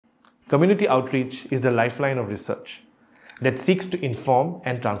Community outreach is the lifeline of research that seeks to inform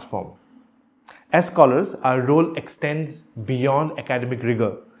and transform. As scholars, our role extends beyond academic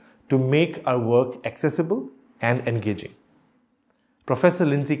rigor to make our work accessible and engaging. Professor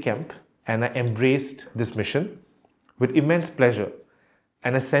Linzi Kemp and I embraced this mission with immense pleasure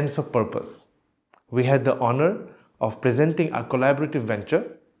and a sense of purpose. We had the honor of presenting our collaborative venture,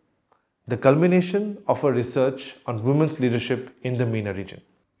 the culmination of our research on women's leadership in the MENA region.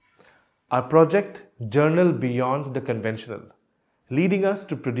 Our project, Journal Beyond the Conventional, leading us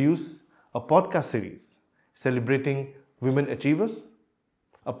to produce a podcast series celebrating women achievers,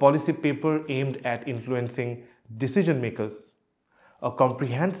 a policy paper aimed at influencing decision makers, a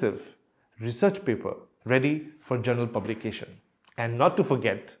comprehensive research paper ready for journal publication, and not to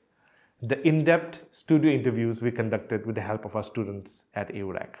forget the in-depth studio interviews we conducted with the help of our students at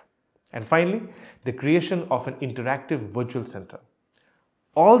AURAK. And finally, the creation of an interactive virtual center.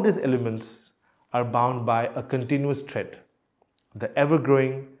 All these elements are bound by a continuous thread, the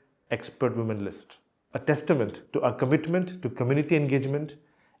ever-growing expert women list, a testament to our commitment to community engagement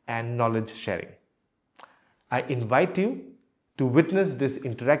and knowledge sharing. I invite you to witness this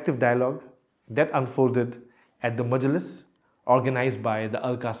interactive dialogue that unfolded at the Majlis organized by the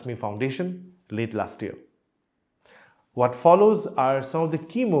Qasimi Foundation late last year. What follows are some of the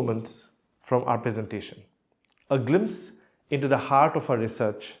key moments from our presentation, a glimpse into the heart of our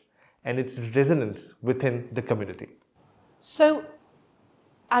research and its resonance within the community. So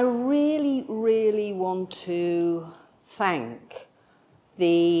I really want to thank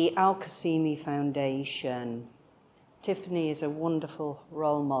the Qasimi Foundation. Tiffany is a wonderful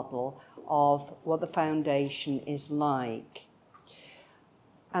role model of what the foundation is like.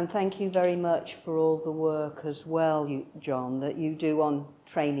 And thank you very much for all the work as well, John, that you do on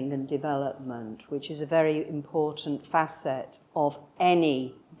training and development, which is a very important facet of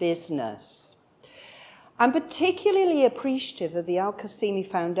any business. I'm particularly appreciative of the Qasimi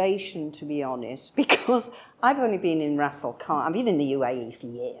Foundation, to be honest, because I've only been in Ras Al Khaimah, I've been in the UAE for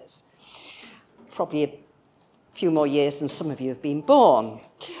years, probably a few more years than some of you have been born.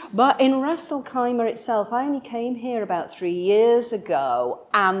 But in Ras Al Khaimah itself, I only came here about 3 years ago,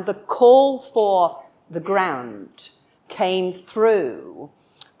 and the call for the grant came through.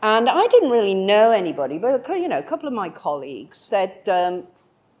 And I didn't really know anybody, but a couple of my colleagues said,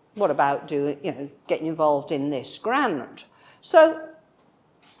 what about getting involved in this grant? So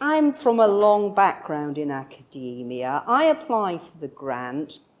I'm from a long background in academia. I apply for the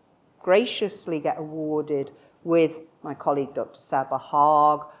grant, graciously get awarded with my colleague Dr. Sabir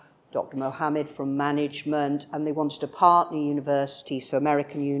Haque, Dr. Mohammed from management, and they wanted a partner university, so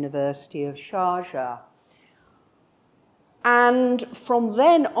American University of Sharjah. And from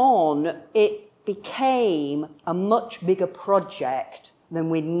then on, it became a much bigger project than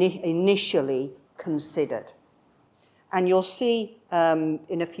we initially considered. And you'll see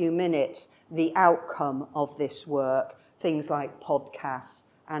in a few minutes the outcome of this work, things like podcasts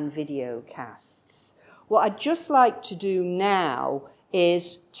and videocasts. What I'd just like to do now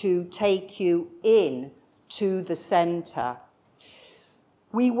is to take you in to the centre.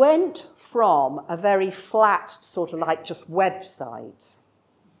 We went from a very flat, sort of like just website,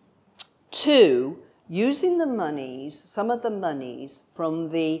 to using the monies, some of the monies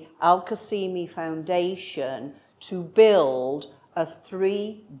from the Qasimi Foundation to build a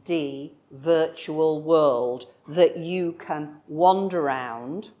 3D virtual world that you can wander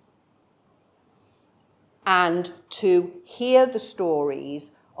around and to hear the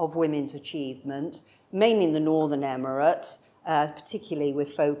stories of women's achievement, mainly in the Northern Emirates, particularly we're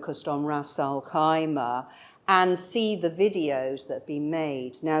focused on Ras Al Khaimah, and see the videos that have been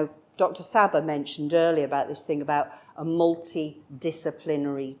made. Now, Dr. Sabir mentioned earlier about this thing about a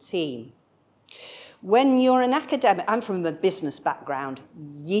multidisciplinary team. When you're an academic, I'm from a business background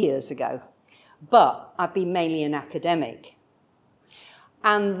years ago, but I've been mainly an academic.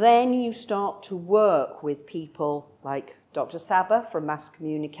 And then you start to work with people like Dr. Sabir from mass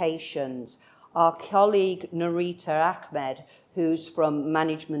communications, our colleague Narita Ahmed, who's from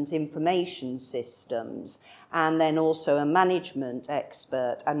management information systems, and then also a management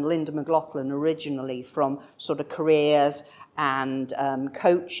expert, and Linda McLaughlin originally from sort of careers and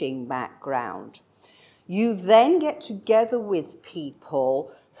coaching background. You then get together with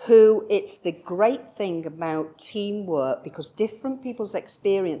people who, it's the great thing about teamwork, because different people's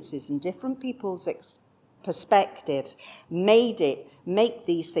experiences and different people's perspectives make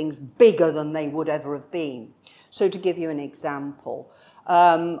these things bigger than they would ever have been. So to give you an example,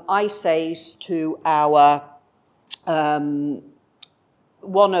 I say to our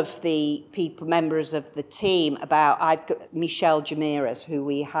one of the people, members of the team, I've got Michelle Jamiras, who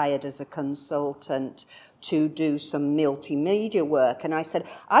we hired as a consultant to do some multimedia work. And I said,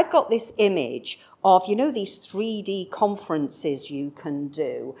 I've got this image of, you know, these 3D conferences you can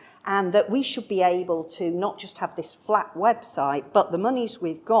do, and that we should be able to not just have this flat website, but the monies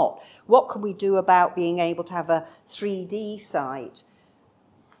we've got, what can we do about being able to have a 3D site?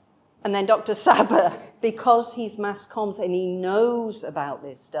 And then Dr. Sabir, because he's mass comms and he knows about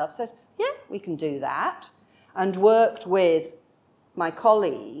this stuff, said, yeah, we can do that, and worked with my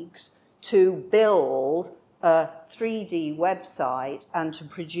colleagues to build a 3D website and to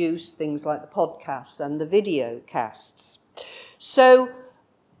produce things like the podcasts and the video casts. So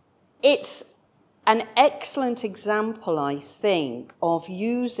it's an excellent example, I think, of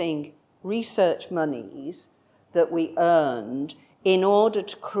using research monies that we earned in order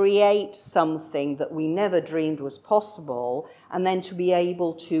to create something that we never dreamed was possible, and then to be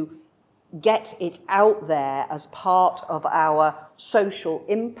able to get it out there as part of our social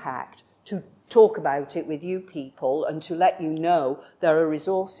impact, to talk about it with you people and to let you know there are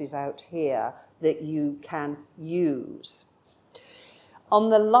resources out here that you can use.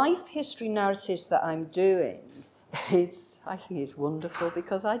 On the life history narratives that I'm doing, I think it's wonderful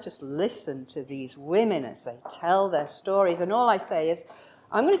because I just listen to these women as they tell their stories, and all I say is,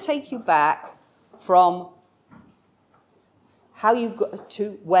 I'm going to take you back from how you got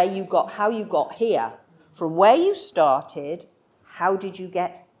to where you got, how you got here. From where you started, how did you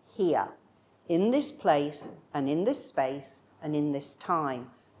get here? In this place, and in this space, and in this time.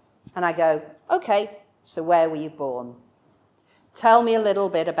 And I go, okay, so where were you born? Tell me a little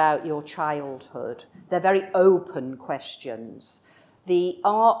bit about your childhood. They're very open questions. The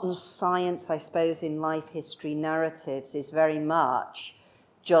art and science, I suppose, in life history narratives is very much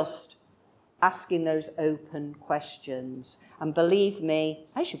just asking those open questions. And believe me,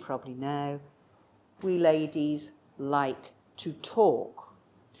 as you probably know, we ladies like to talk.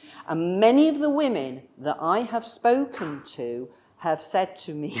 And many of the women that I have spoken to have said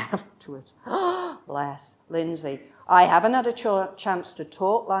to me afterwards, oh, bless, Linzi, I haven't had a chance to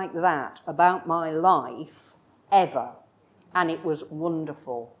talk like that about my life ever. And it was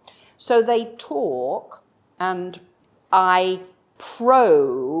wonderful. So they talk and I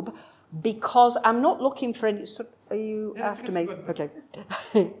probe because I'm not looking for any... Are you after me? Okay.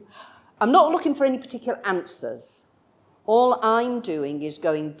 I'm not looking for any particular answers. All I'm doing is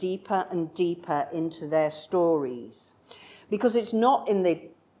going deeper and deeper into their stories. Because it's not in the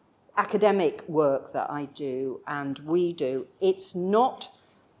academic work that I do and we do, it's not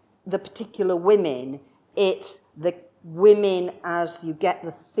the particular women, it's the women as you get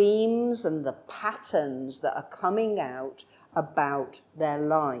the themes and the patterns that are coming out about their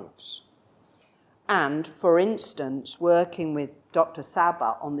lives. And, for instance, working with Dr.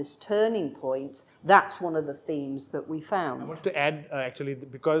 Sabir on this turning point, that's one of the themes that we found. I want to add, actually,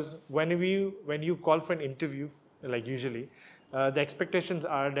 because when you call for an interview, like usually, the expectations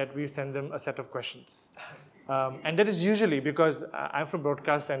are that we send them a set of questions. And that is usually because I'm from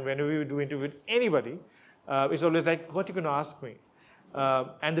broadcast, and whenever we do interview with anybody, it's always like, what are you going to ask me?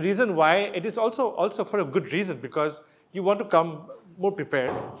 And the reason why, it is also for a good reason, because you want to come more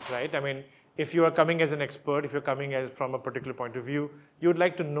prepared, right? I mean, if you are coming as an expert, if you're coming from a particular point of view, you would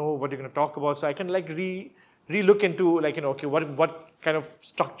like to know what you're going to talk about. So I can like re-look into like, okay, what kind of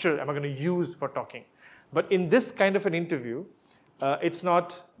structure am I going to use for talking? But in this kind of an interview, it's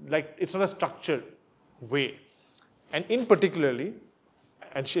not a structured way. And in particularly,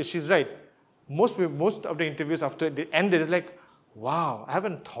 and she's right, most of the interviews after they end, it's like, wow, I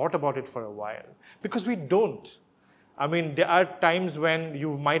haven't thought about it for a while. Because we don't. I mean, there are times when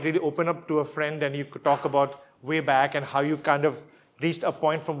you might really open up to a friend and you could talk about way back and how you kind of reached a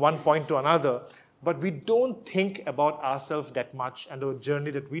point from one point to another. But we don't think about ourselves that much and the journey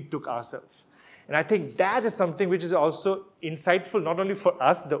that we took ourselves. And I think that is something which is also insightful, not only for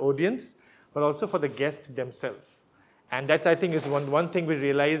us, the audience, but also for the guests themselves. And that's, I think, is one thing we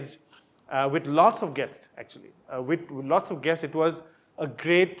realized with lots of guests, actually. With lots of guests, it was a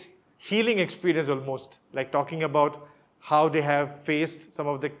great healing experience almost, like talking about how they have faced some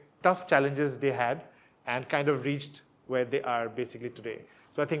of the tough challenges they had and kind of reached where they are basically today.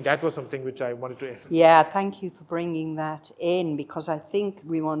 So I think that was something which I wanted to emphasize. Yeah, thank you for bringing that in, because I think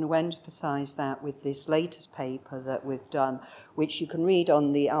we want to emphasize that with this latest paper that we've done, which you can read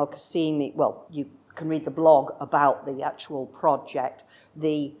on the Al-Qasimi, well, you can read the blog about the actual project.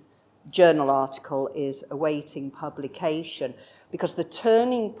 The journal article is awaiting publication, because the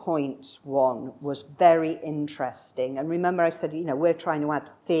turning points one was very interesting. And remember I said, you know, we're trying to add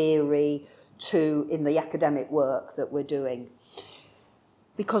theory in the academic work that we're doing.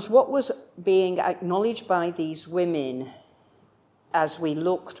 Because what was being acknowledged by these women as we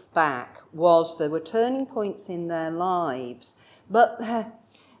looked back was there were turning points in their lives, but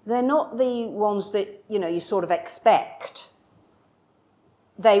they're not the ones that, you know, you sort of expect.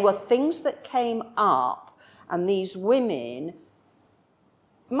 They were things that came up, and these women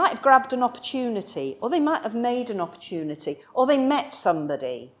might have grabbed an opportunity, or they might have made an opportunity, or they met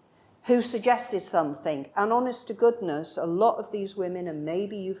somebody who suggested something. And honest to goodness, a lot of these women, and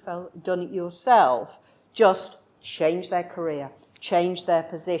maybe you've done it yourself, just changed their career, changed their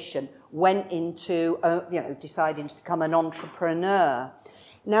position, went into, deciding to become an entrepreneur.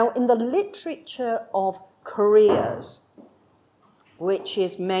 Now, in the literature of careers, which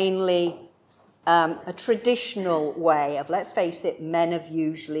is mainly a traditional way of, let's face it, men have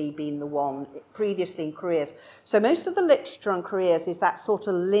usually been the one previously in careers. So most of the literature on careers is that sort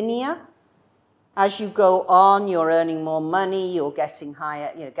of linear. As you go on, you're earning more money, you're getting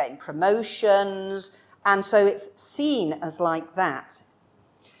higher, getting promotions, and so it's seen as like that.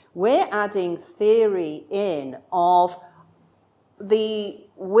 We're adding theory in of the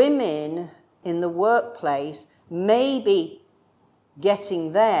women in the workplace maybe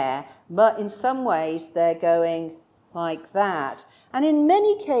getting there, but in some ways they're going like that. And in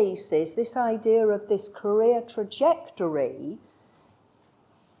many cases, this idea of this career trajectory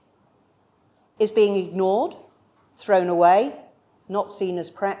is being ignored, thrown away, not seen as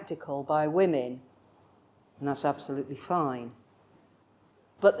practical by women. And that's absolutely fine.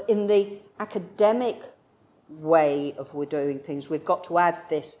 But in the academic way of we're doing things, we've got to add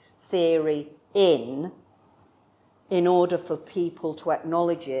this theory in order for people to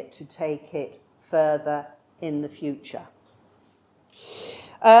acknowledge it, to take it further in the future.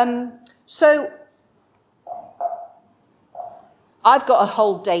 So I've got a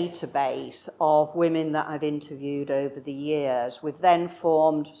whole database of women that I've interviewed over the years. We've then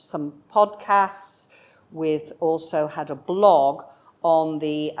formed some podcasts. We've also had a blog on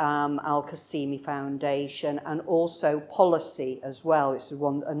the Al-Qasimi Foundation, and also policy as well. It's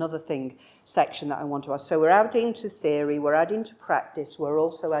another section that I want to ask. So we're adding to theory, we're adding to practice, we're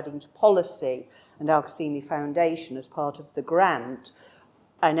also adding to policy, and Al-Qasimi Foundation, as part of the grant,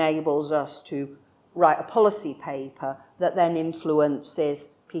 enables us to write a policy paper that then influences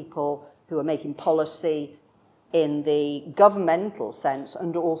people who are making policy in the governmental sense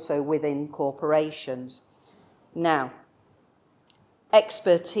and also within corporations. Now,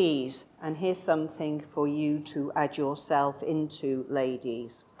 expertise, and here's something for you to add yourself into,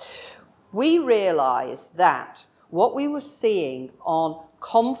 ladies. We realised that what we were seeing on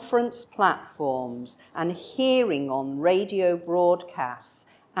conference platforms and hearing on radio broadcasts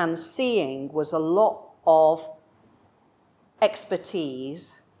and seeing was a lot of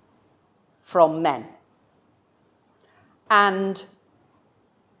expertise from men. And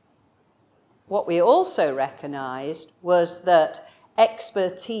what we also recognised was that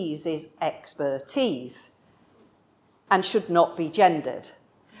expertise is expertise and should not be gendered.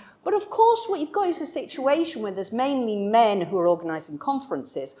 But of course, what you've got is a situation where there's mainly men who are organising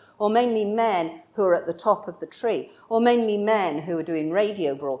conferences, or mainly men who are at the top of the tree, or mainly men who are doing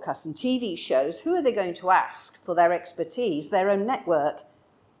radio broadcasts and TV shows. Who are they going to ask for their expertise? Their own network,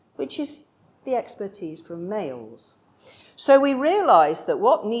 which is the expertise from males. So we realised that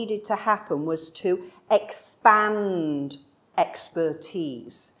what needed to happen was to expand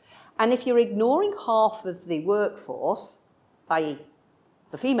expertise. And if you're ignoring half of the workforce, i.e.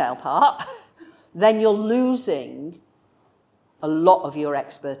 the female part, then you're losing a lot of your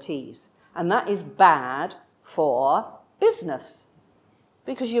expertise. And that is bad for business,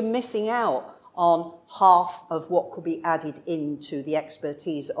 because you're missing out on half of what could be added into the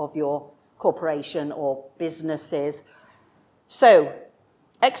expertise of your corporation or businesses. So,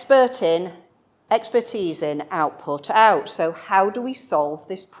 expertise in, output out. So how do we solve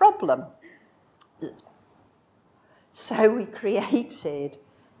this problem? So we created,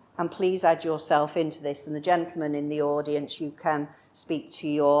 and please add yourself into this, and the gentlemen in the audience, you can speak to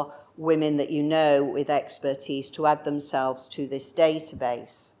your women that you know with expertise to add themselves to this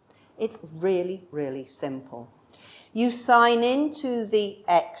database. It's really, really simple. You sign into the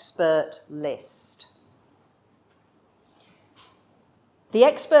expert list. The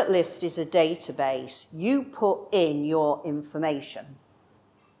expert list is a database. You put in your information.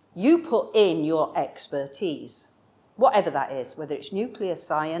 You put in your expertise, whatever that is, whether it's nuclear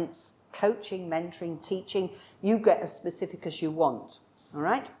science, coaching, mentoring, teaching, you get as specific as you want, all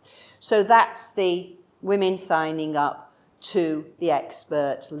right? So that's the women signing up to the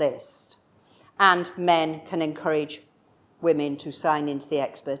expert list. And men can encourage women to sign into the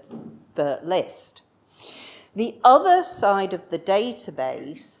expert list. The other side of the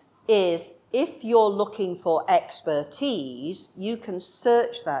database is if you're looking for expertise, you can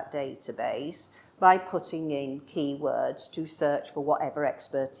search that database by putting in keywords to search for whatever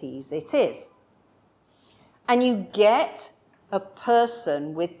expertise it is. And you get a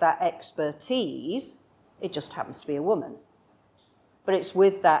person with that expertise. It just happens to be a woman, but it's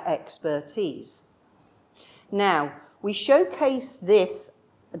with that expertise. Now, we showcased this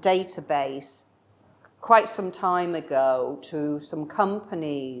database quite some time ago to some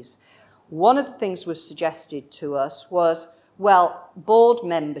companies. One of the things was suggested to us was, well, board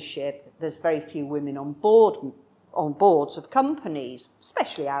membership, there's very few women on boards of companies,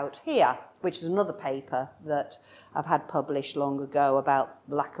 especially out here, which is another paper that I've had published long ago about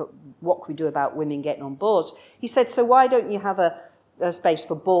the lack of what we do about women getting on boards. He said, so why don't you have a space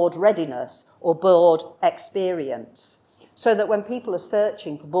for board readiness or board experience, so that when people are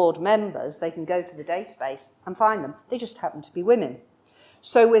searching for board members, they can go to the database and find them. They just happen to be women.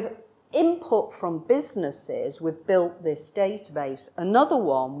 So with input from businesses, we've built this database. Another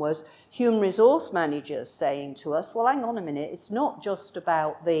one was human resource managers saying to us, well, hang on a minute, it's not just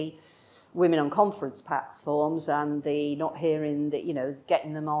about the women on conference platforms and the not hearing that, you know,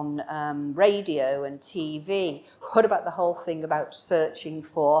 getting them on radio and TV. What about the whole thing about searching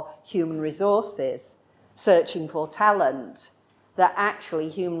for human resources, searching for talent, that actually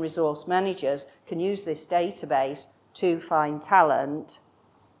human resource managers can use this database to find talent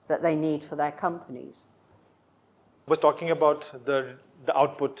that they need for their companies? Was talking about the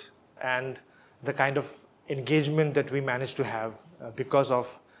output and the kind of engagement that we managed to have because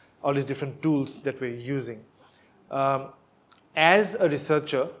of all these different tools that we're using. As a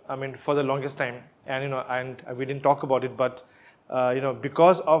researcher, I mean, for the longest time, and you know, and we didn't talk about it, but you know,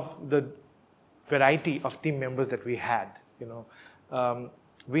 because of the variety of team members that we had, you know,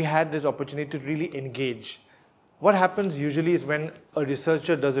 we had this opportunity to really engage. What happens usually is when a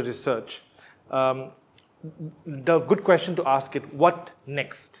researcher does a research, the good question to ask it, what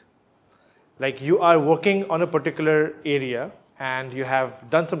next? Like you are working on a particular area and you have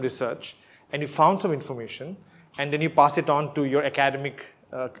done some research and you found some information and then you pass it on to your academic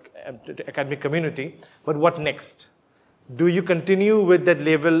community, but what next? Do you continue with that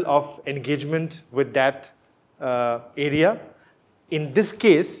level of engagement with that area? In this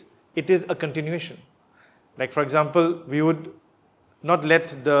case, it is a continuation. Like for example, we would not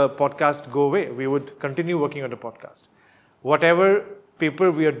let the podcast go away. We would continue working on the podcast. Whatever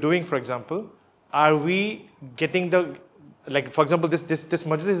paper we are doing, for example, are we getting the, like for example, this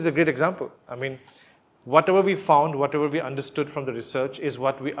Majlis is a great example. I mean, whatever we found, whatever we understood from the research is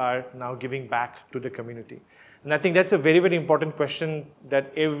what we are now giving back to the community. And I think that's a very, very important question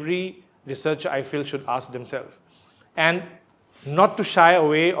that every researcher, I feel, should ask themselves. And not to shy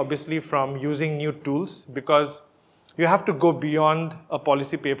away, obviously, from using new tools, because you have to go beyond a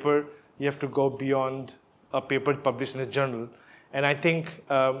policy paper, you have to go beyond a paper published in a journal. And I think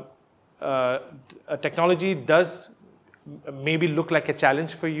technology does maybe look like a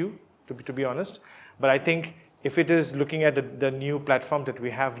challenge for you, to be honest. But I think if it is looking at the new platform that we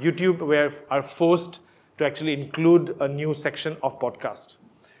have, YouTube, we are forced to actually include a new section of podcast.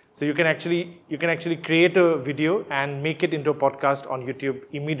 So you can actually create a video and make it into a podcast on YouTube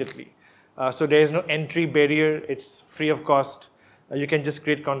immediately. So there is no entry barrier. It's free of cost. You can just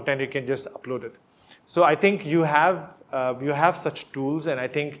create content. You can just upload it. So I think you have such tools, and I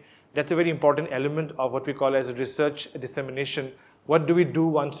think that's a very important element of what we call as research dissemination. What do we do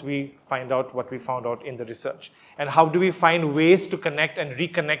once we find out what we found out in the research? And how do we find ways to connect and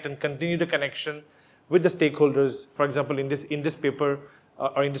reconnect and continue the connection with the stakeholders? For example, in this paper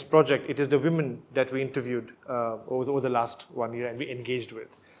or in this project, it is the women that we interviewed over the last 1 year and we engaged with.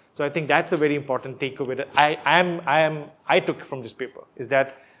 So I think that's a very important takeaway that I took from this paper, is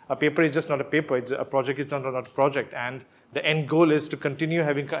that a paper is just not a paper, a project is not a project, and the end goal is to continue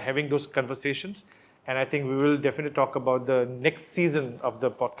having those conversations. And I think we will definitely talk about the next season of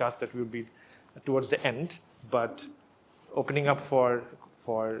the podcast that will be towards the end, but opening up for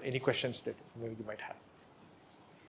any questions that maybe you might have.